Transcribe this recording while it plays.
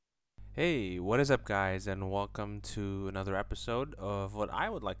Hey, what is up, guys, and welcome to another episode of what I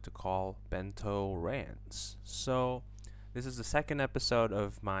would like to call Bento Rants. This is the second episode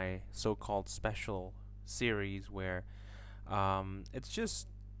of my so called special series where it's just,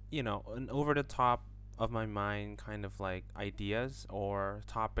 an over the top of my mind kind of like ideas or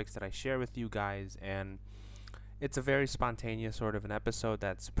topics that I share with you guys, and it's a very spontaneous sort of an episode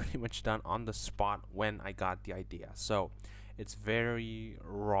that's pretty much done on the spot when I got the idea. So it's very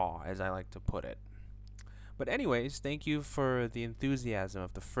raw, as I like to put it. But, anyways, thank you for the enthusiasm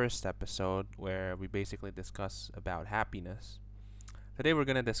of the first episode where we basically discuss about happiness. Today we're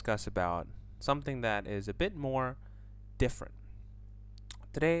going to discuss about something that is a bit more different.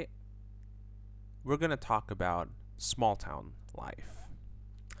 Today we're going to talk about small town life.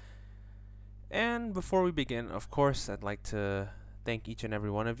 And before we begin, of course, I'd like to thank each and every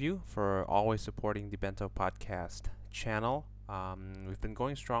one of you for always supporting the Bento Podcast channel. We've been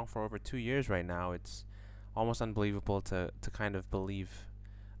going strong for over 2 years right now. It's almost unbelievable to kind of believe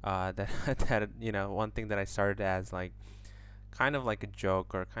that one thing that I started as like kind of like a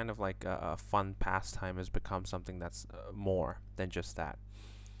joke or kind of like a fun pastime has become something that's more than just that.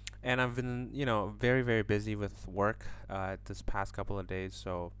 And I've been very very busy with work this past couple of days,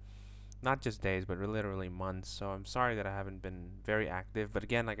 so not just days, but literally months. So I'm sorry that I haven't been very active. But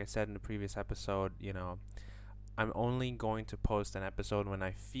again, like I said in the previous episode, I'm only going to post an episode when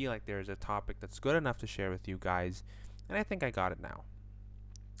I feel like there's a topic that's good enough to share with you guys. And I think I got it now.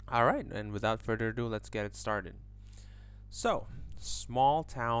 All right, and without further ado, let's get it started. So, small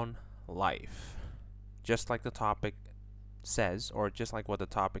town life. Just like the topic says, or just like what the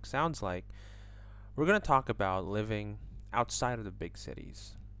topic sounds like, we're going to talk about living outside of the big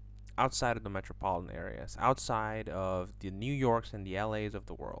cities, outside of the metropolitan areas, outside of the New Yorks and the LAs of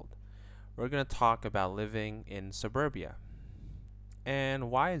the world. We're going to talk about living in suburbia.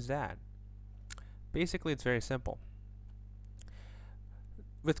 And why is that? Basically, it's very simple.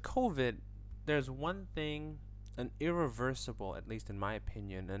 With COVID, there's one thing, an irreversible, at least in my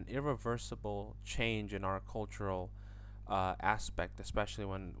opinion, an irreversible change in our cultural aspect, especially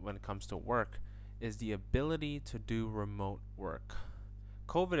when it comes to work, is the ability to do remote work.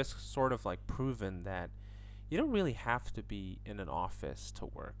 COVID has sort of like proven that you don't really have to be in an office to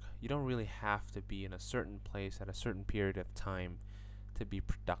work. You don't really have to be in a certain place at a certain period of time to be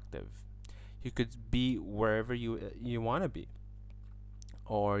productive. You could be wherever you want to be,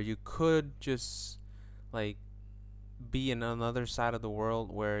 or you could just like be in another side of the world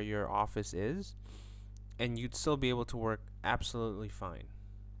where your office is, and you'd still be able to work absolutely fine.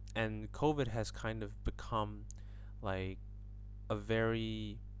 And COVID has kind of become like a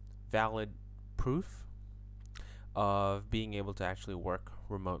very valid proof of being able to actually work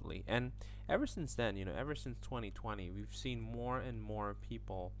remotely. And ever since then, ever since 2020, we've seen more and more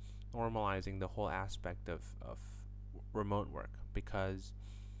people normalizing the whole aspect of remote work because,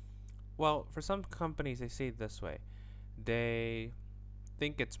 well, for some companies, they say it this way. They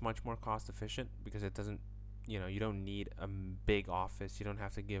think it's much more cost efficient because it doesn't, you don't need a big office. You don't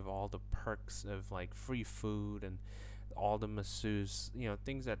have to give all the perks of like free food and all the masseuse,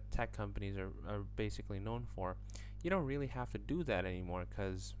 things that tech companies are basically known for. You don't really have to do that anymore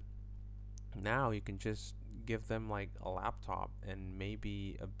because now you can just give them like a laptop and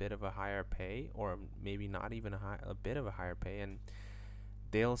maybe a bit of a higher pay, or maybe not even a bit of a higher pay, and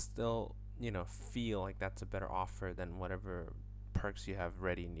they'll still feel like that's a better offer than whatever perks you have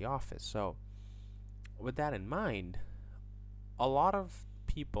ready in the office. So with that in mind, a lot of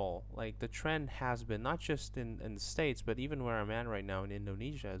people, like, the trend has been not just in the States, but even where I'm at right now in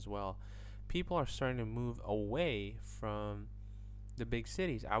Indonesia as well. People are starting to move away from the big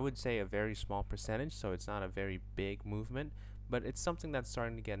cities. I would say a very small percentage, so it's not a very big movement, but it's something that's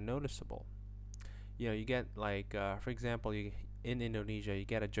starting to get noticeable. You get like, for example, you in Indonesia, you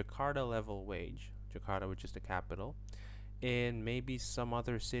get a Jakarta level wage, Jakarta, which is the capital, in maybe some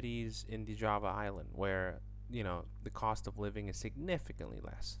other cities in the Java island where the cost of living is significantly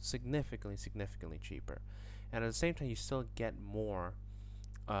less, significantly cheaper, and at the same time you still get more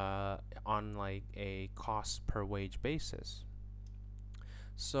on like a cost per wage basis.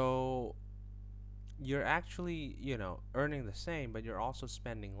 So you're actually earning the same, but you're also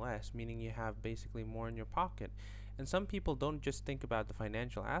spending less, meaning you have basically more in your pocket. And some people don't just think about the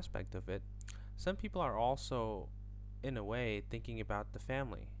financial aspect of it. Some people are also, in a way, thinking about the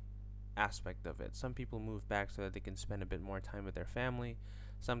family aspect of it. Some people move back so that they can spend a bit more time with their family,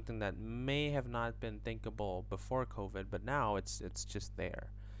 something that may have not been thinkable before COVID, but now it's just there.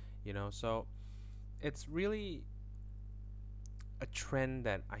 So it's really a trend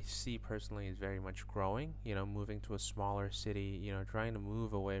that I see personally is very much growing. Moving to a smaller city. Trying to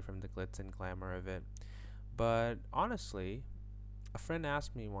move away from the glitz and glamour of it. But honestly, a friend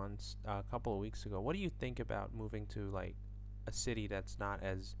asked me once a couple of weeks ago, "What do you think about moving to like a city that's not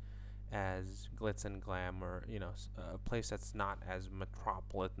as glitz and glam, or a place that's not as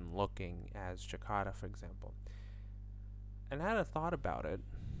metropolitan looking as Jakarta, for example?" And I had a thought about it,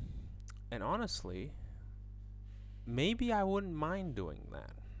 and honestly, maybe I wouldn't mind doing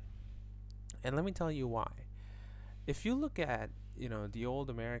that. And let me tell you why. If you look at the old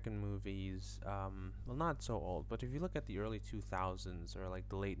American movies, well, not so old, but if you look at the early 2000s or like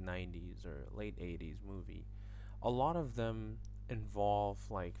the late 90s or late 80s movie, a lot of them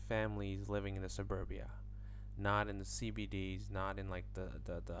involve like families living in the suburbia, not in the CBDs, not in like the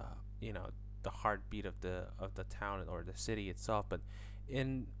the heartbeat of the town or the city itself, but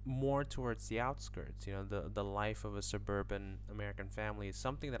in more towards the outskirts. The life of a suburban American family is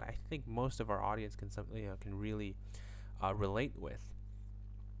something that I think most of our audience can really relate with.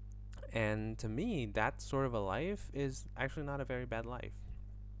 And to me, that sort of a life is actually not a very bad life.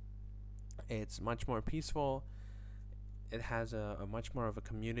 It's much more peaceful. It has a much more of a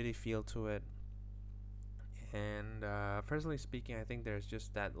community feel to it. And personally speaking, I think there's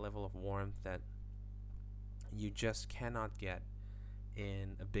just that level of warmth that you just cannot get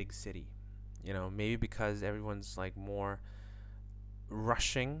in a big city. Maybe because everyone's like more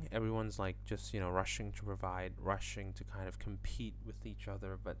rushing. Everyone's like just, rushing to provide, rushing to kind of compete with each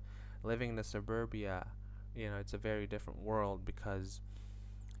other. But living in the suburbia, it's a very different world because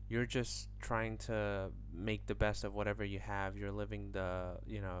you're just trying to make the best of whatever you have. You're living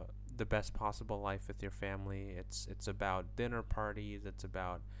the best possible life with your family. It's about dinner parties. It's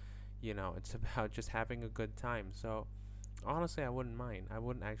about just having a good time. So honestly, I wouldn't mind. I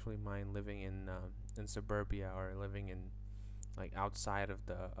wouldn't actually mind living in suburbia or living in like outside of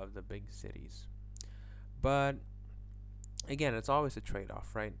the big cities. But again, it's always a trade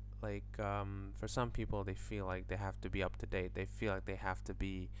off, right? Like for some people, they feel like they have to be up to date. They feel like they have to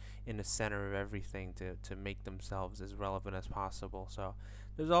be in the center of everything to make themselves as relevant as possible. So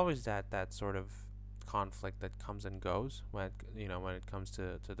there's always that sort of conflict that comes and goes when it comes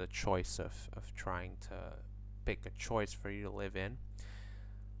to the choice of trying to pick a choice for you to live in.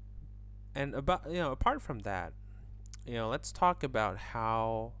 And about apart from that, let's talk about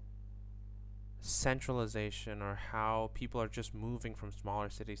how centralization, or how people are just moving from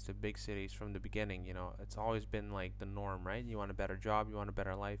smaller cities to big cities from the beginning. It's always been like the norm, right? You want a better job, you want a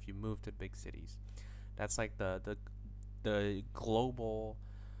better life, you move to big cities. That's like the global,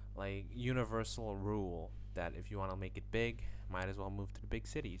 like universal rule that if you want to make it big, might as well move to the big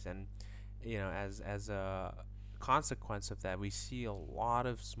cities. And as a consequence of that, we see a lot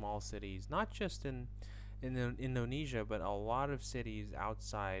of small cities, not just in Indonesia, but a lot of cities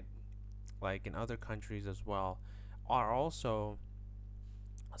outside, like in other countries as well, are also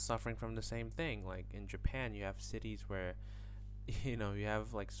suffering from the same thing. Like in Japan, you have cities where you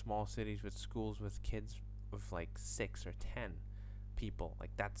have like small cities with schools with kids of like 6 or 10 people.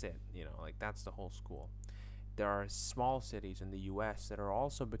 Like that's it. Like that's the whole school. There are small cities in the U.S. that are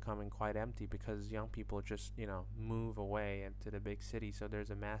also becoming quite empty because young people just move away into the big city. So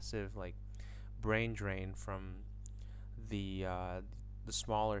there's a massive like brain drain from the uh, the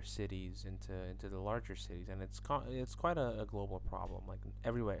smaller cities into the larger cities, and it's quite a global problem. Like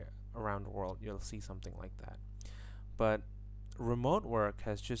everywhere around the world, you'll see something like that. But remote work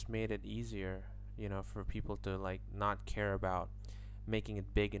has just made it easier, for people to like not care about making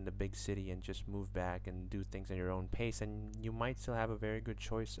it big in the big city and just move back and do things at your own pace, and you might still have a very good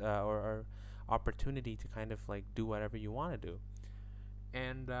choice, or opportunity to kind of like do whatever you want to do.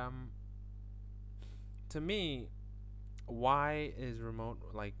 And to me, why is remote,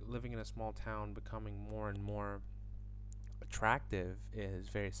 like living in a small town, becoming more and more attractive is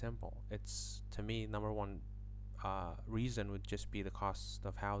very simple. It's, to me, number one reason would just be the cost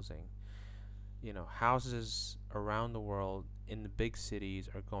of housing. Houses around the world in the big cities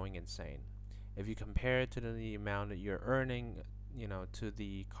are going insane. If you compare it to the amount that you're earning, to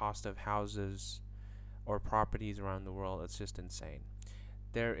the cost of houses or properties around the world, it's just insane.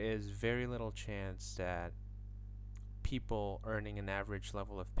 There is very little chance that people earning an average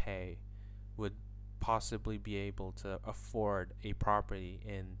level of pay would possibly be able to afford a property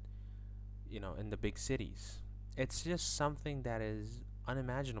in the big cities. It's just something that is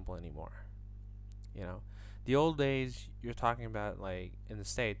unimaginable anymore. You know, the old days, you're talking about like in the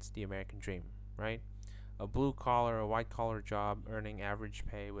States, the American dream, right? A blue collar, a white collar job earning average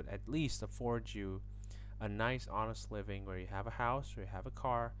pay would at least afford you a nice, honest living where you have a house, where you have a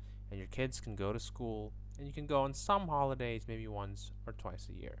car, and your kids can go to school And you can go on some holidays maybe once or twice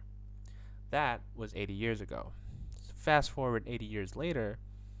a year. That was 80 years ago. Fast forward 80 years later,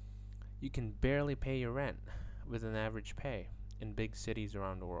 you can barely pay your rent with an average pay in big cities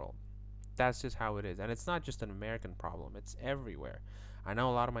around the world. That's just how it is. And it's not just an American problem, it's everywhere. I know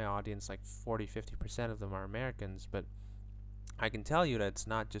a lot of my audience, like 40-50% of them are Americans, but I can tell you that it's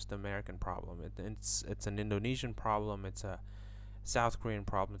not just an American problem. It's an Indonesian problem, it's a South Korean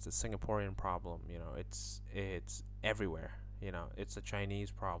problem, it's a Singaporean problem, it's everywhere. It's a Chinese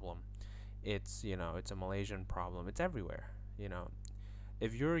problem. It's a Malaysian problem. It's everywhere.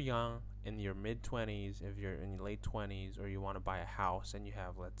 If you're young in your mid 20s, if you're in your late 20s, or you want to buy a house and you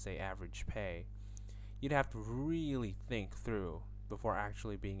have, let's say, average pay, you'd have to really think through before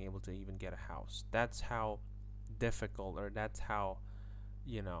actually being able to even get a house. That's how difficult, or that's how,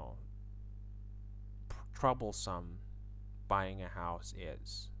 you know, troublesome buying a house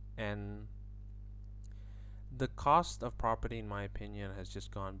is. And the cost of property, in my opinion, has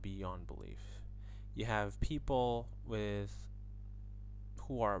just gone beyond belief. You have people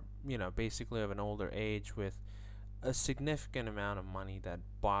who are, basically of an older age with a significant amount of money that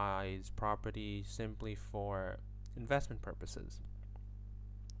buys property simply for investment purposes.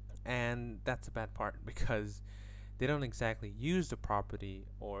 And that's a bad part because they don't exactly use the property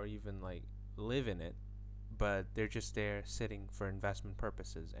or even like live in it, but they're just there sitting for investment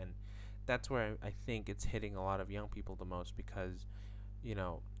purposes. And that's where I think it's hitting a lot of young people the most because, you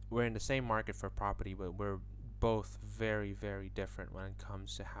know, we're in the same market for property, but we're both very, very different when it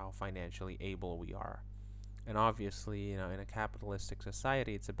comes to how financially able we are. And obviously, in a capitalistic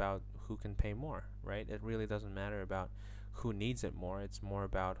society, it's about who can pay more, right? It really doesn't matter about who needs it more. It's more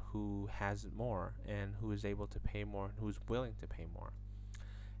about who has it more and who is able to pay more and who's willing to pay more.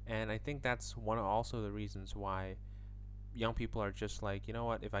 And I think that's one of also the reasons why young people are just like, you know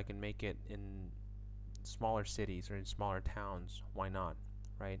what, if I can make it in smaller cities or in smaller towns, why not,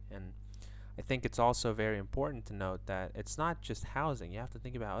 right? And I think it's also very important to note that it's not just housing. You have to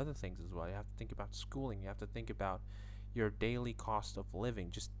think about other things as well. You have to think about schooling. You have to think about your daily cost of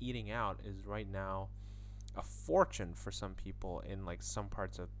living. Just eating out is right now a fortune for some people in like some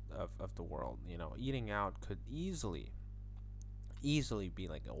parts of the world. Eating out could easily be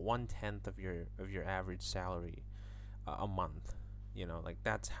like a 1/10 of your average salary a month. Like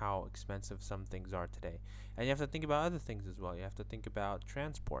that's how expensive some things are today. And you have to think about other things as well. You have to think about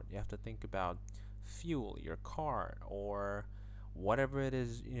transport. You have to think about fuel, your car, or whatever it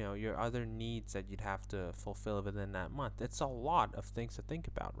is, your other needs that you'd have to fulfill within that month. It's a lot of things to think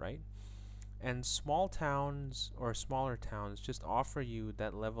about, right? And small towns or smaller towns just offer you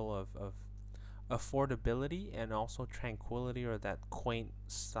that level of affordability and also tranquility, or that quaint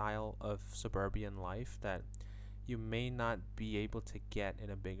style of suburban life that you may not be able to get in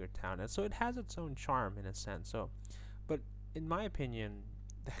a bigger town. And so it has its own charm in a sense. But in my opinion,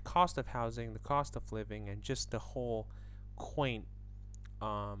 the cost of housing, the cost of living, and just the whole quaint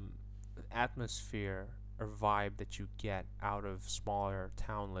um, atmosphere or vibe that you get out of smaller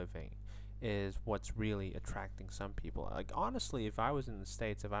town living is what's really attracting some people. Like honestly, if I was in the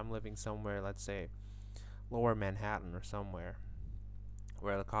States, if I'm living somewhere, let's say lower Manhattan or somewhere,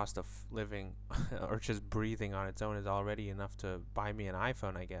 where the cost of living or just breathing on its own is already enough to buy me an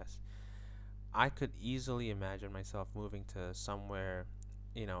iPhone, I guess, I could easily imagine myself moving to somewhere,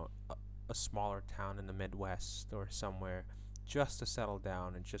 a smaller town in the Midwest or somewhere, just to settle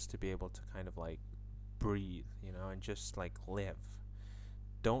down and just to be able to kind of like breathe, and just like live.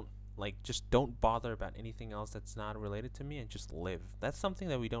 Don't just don't bother about anything else that's not related to me and just live. That's something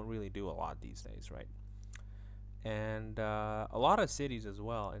that we don't really do a lot these days, right? And a lot of cities as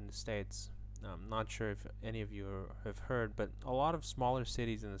well in the States. I'm not sure if any of you have heard, but a lot of smaller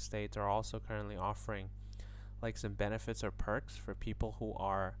cities in the States are also currently offering like some benefits or perks for people who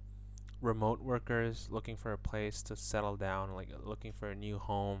are remote workers looking for a place to settle down, like looking for a new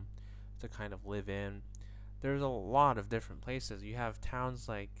home to kind of live in. There's a lot of different places. You have towns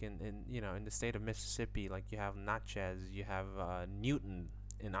like in the state of Mississippi, like you have Natchez, you have Newton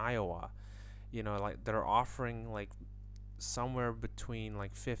in Iowa, like that are offering like somewhere between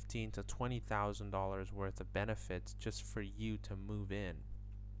like $15,000 to $20,000 worth of benefits just for you to move in.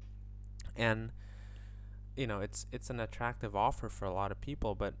 And it's an attractive offer for a lot of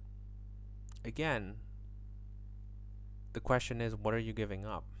people, but again, the question is, what are you giving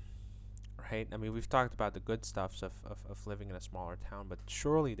up? Right? I mean, we've talked about the good stuffs of living in a smaller town, but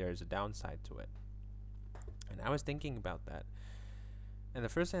surely there's a downside to it. And I was thinking about that. And the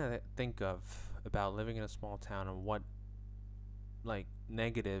first thing I think of about living in a small town and what like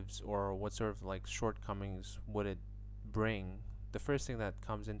negatives or what sort of like shortcomings would it bring, the first thing that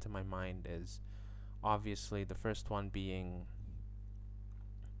comes into my mind is Obviously, the first one being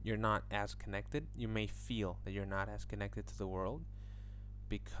you're not as connected. You may feel that you're not as connected to the world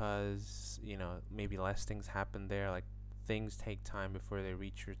because, maybe less things happen there. Like, things take time before they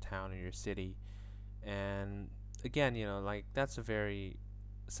reach your town or your city. And again, like, that's a very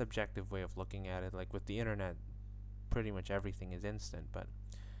subjective way of looking at it. Like, with the internet, pretty much everything is instant, but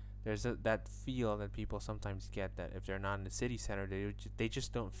there's that feel that people sometimes get that if they're not in the city center, they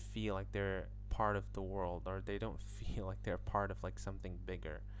just don't feel like they're part of the world, or they don't feel like they're part of like something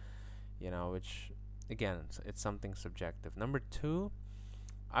bigger, which again, it's something subjective. Number two,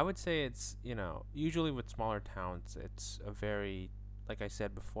 I would say it's, usually with smaller towns, it's a very, like I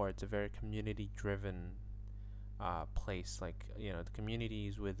said before, it's a very community driven place. Like, the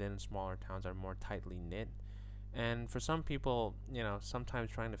communities within smaller towns are more tightly knit. And for some people,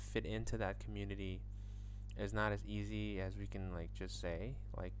 sometimes trying to fit into that community is not as easy as we can, like, just say.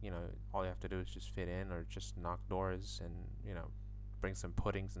 Like, all you have to do is just fit in or just knock doors and, bring some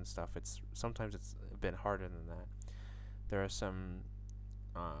puddings and stuff. Sometimes it's a bit harder than that. There are some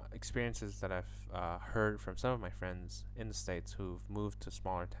experiences that I've heard from some of my friends in the States who've moved to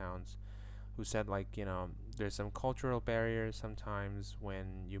smaller towns, who said, like, there's some cultural barriers sometimes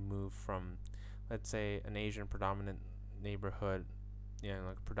when you move from, let's say, an Asian predominant neighborhood,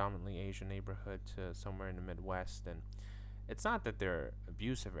 like predominantly Asian neighborhood, to somewhere in the Midwest. And it's not that they're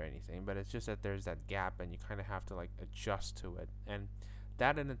abusive or anything, but it's just that there's that gap and you kind of have to like adjust to it. And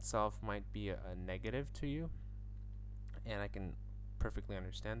that in itself might be a negative to you. And I can perfectly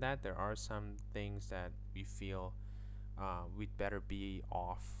understand that. There are some things that we feel we'd better be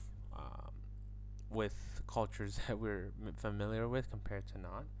off with cultures that we're familiar with compared to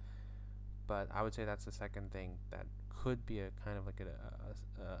not. But I would say that's the second thing that could be a kind of like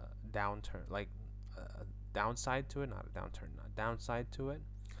a downturn, like a downside to it, not a downturn, not downside to it.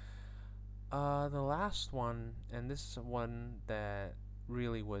 The last one, and this is one that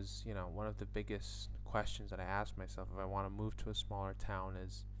really was, one of the biggest questions that I asked myself if I want to move to a smaller town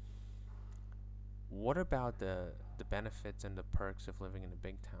is, what about the benefits and the perks of living in a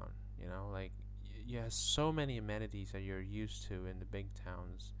big town? Like, you have so many amenities that you're used to in the big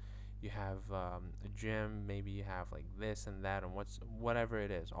towns. You have a gym, maybe you have like this and that, and whatever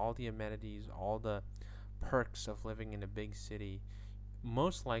it is, all the amenities, all the perks of living in a big city.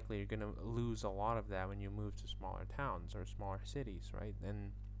 Most likely, you're gonna lose a lot of that when you move to smaller towns or smaller cities, right?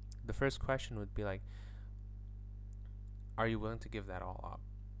 And the first question would be like, are you willing to give that all up?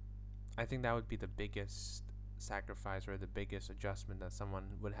 I think that would be the biggest sacrifice or the biggest adjustment that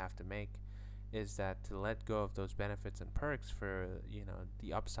someone would have to make, is that to let go of those benefits and perks for,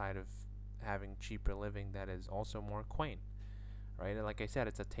 the upside of having cheaper living that is also more quaint, right? And like I said,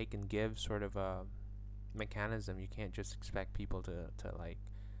 it's a take and give sort of a mechanism. You can't just expect people to like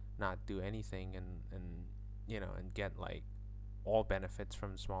not do anything and get like all benefits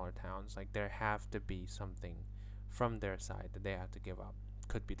from smaller towns. Like, there have to be something from their side that they have to give up.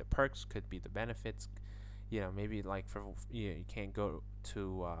 Could be the perks, could be the benefits. Maybe like for you can't go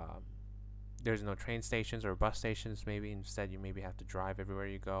to there's no train stations or bus stations. Maybe instead you maybe have to drive everywhere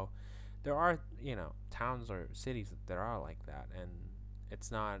you go. There are, towns or cities that are like that, and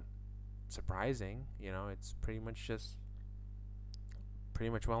it's not surprising. It's pretty much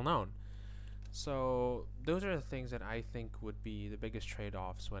well known. So those are the things that I think would be the biggest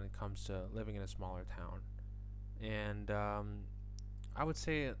trade-offs when it comes to living in a smaller town. And I would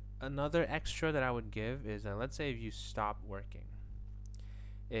say another extra that I would give is that, let's say if you stop working,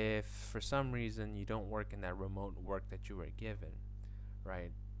 if for some reason you don't work in that remote work that you were given,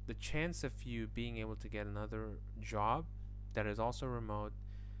 right? The chance of you being able to get another job that is also remote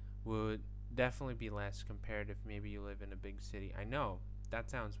would definitely be less compared if maybe you live in a big city. I know that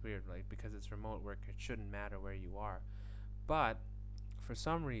sounds weird, like, because it's remote work, it shouldn't matter where you are. But for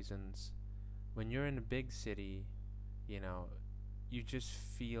some reasons, when you're in a big city, you know, you just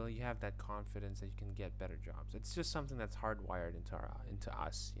feel you have that confidence that you can get better jobs. It's just something that's hardwired into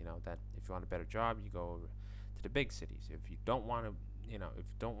us. That if you want a better job, you go to the big cities. If you don't want to, if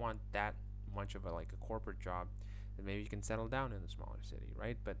you don't want that much of a corporate job, then maybe you can settle down in a smaller city,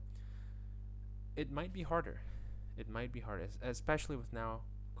 right? But it might be harder. It might be harder, especially with now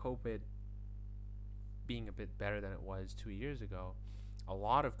COVID being a bit better than it was 2 years ago. A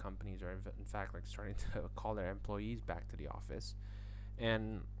lot of companies are in fact starting to call their employees back to the office,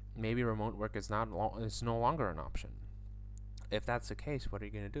 and maybe remote work is no longer an option. If that's the case, what are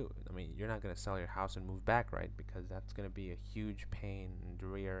you going to do? I mean, you're not going to sell your house and move back, right? Because that's going to be a huge pain and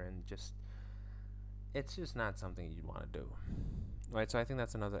rear, and it's just not something you'd want to do, right? So I think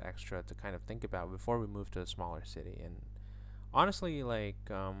that's another extra to kind of think about before we move to a smaller city. And honestly,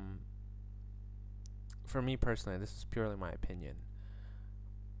 for me personally, this is purely my opinion.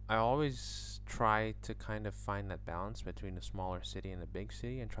 I always try to kind of find that balance between a smaller city and a big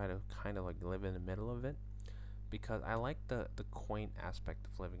city and try to kind of like live in the middle of it because I like the quaint aspect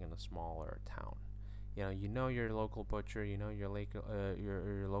of living in a smaller town. You know your local butcher, you know your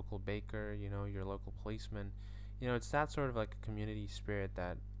local baker, you know your local policeman. It's that sort of like a community spirit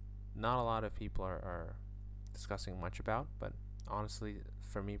that not a lot of people are discussing much about. But honestly,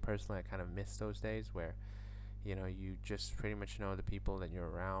 for me personally, I kind of miss those days where you just pretty much know the people that you're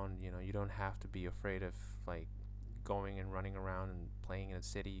around. You don't have to be afraid of like going and running around and playing in a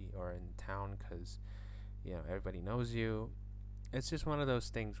city or in town because everybody knows you. It's just one of those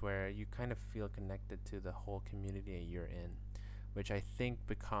things where you kind of feel connected to the whole community you're in, which I think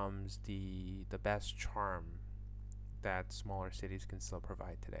becomes the best charm that smaller cities can still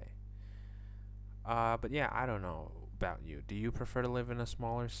provide today. But yeah, I don't know about you. Do you prefer to live in a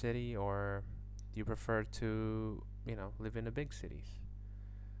smaller city, or do you prefer to live in the big cities?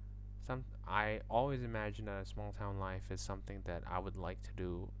 I always imagine that a small town life is something that I would like to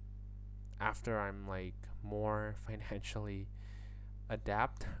do after I'm like more financially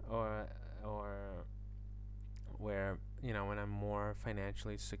adapt, or where when I'm more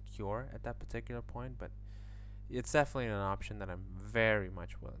financially secure at that particular point. But it's definitely an option that I'm very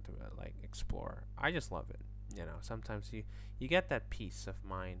much willing to like explore. I just love it. Sometimes you get that peace of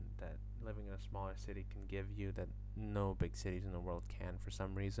mind that living in a smaller city can give you that no big cities in the world can for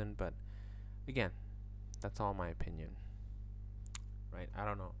some reason. But again, that's all my opinion, right? I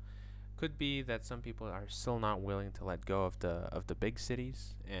don't know. Could be that some people are still not willing to let go of the big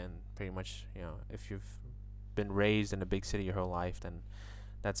cities, and pretty much if you've been raised in a big city your whole life, then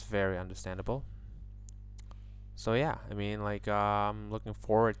that's very understandable. So yeah, I mean, like, I'm looking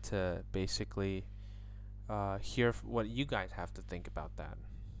forward to basically hear what you guys have to think about that.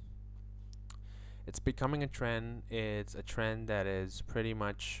 It's becoming a trend. It's a trend that is pretty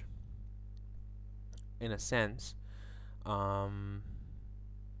much, in a sense, um,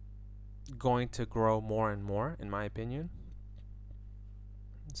 going to grow more and more, in my opinion.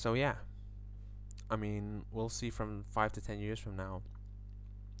 So yeah, I mean, we'll see from 5 to 10 years from now.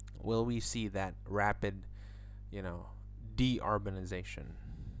 Will we see that rapid, you know, de-urbanization,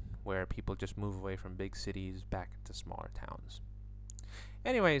 where people just move away from big cities back into smaller towns?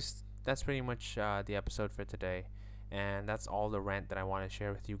 Anyways, that's pretty much the episode for today. And that's all the rant that I want to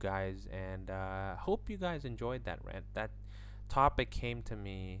share with you guys. And hope you guys enjoyed that rant. That topic came to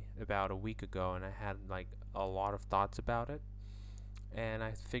me about a week ago, and I had like a lot of thoughts about it. And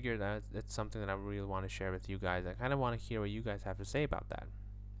I figured that it's something that I really want to share with you guys. I kind of want to hear what you guys have to say about that.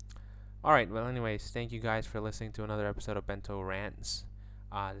 All right. Well, anyways, thank you guys for listening to another episode of Bento Rants.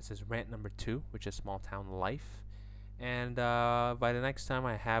 This is rant number 2, which is small town life. And by the next time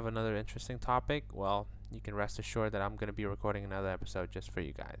I have another interesting topic, well, you can rest assured that I'm going to be recording another episode just for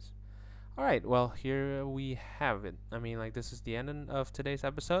you guys. All right, well, here we have it. I mean, like, this is the end of today's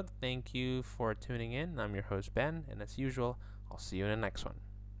episode. Thank you for tuning in. I'm your host, Ben, and as usual, I'll see you in the next one.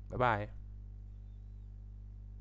 Bye bye.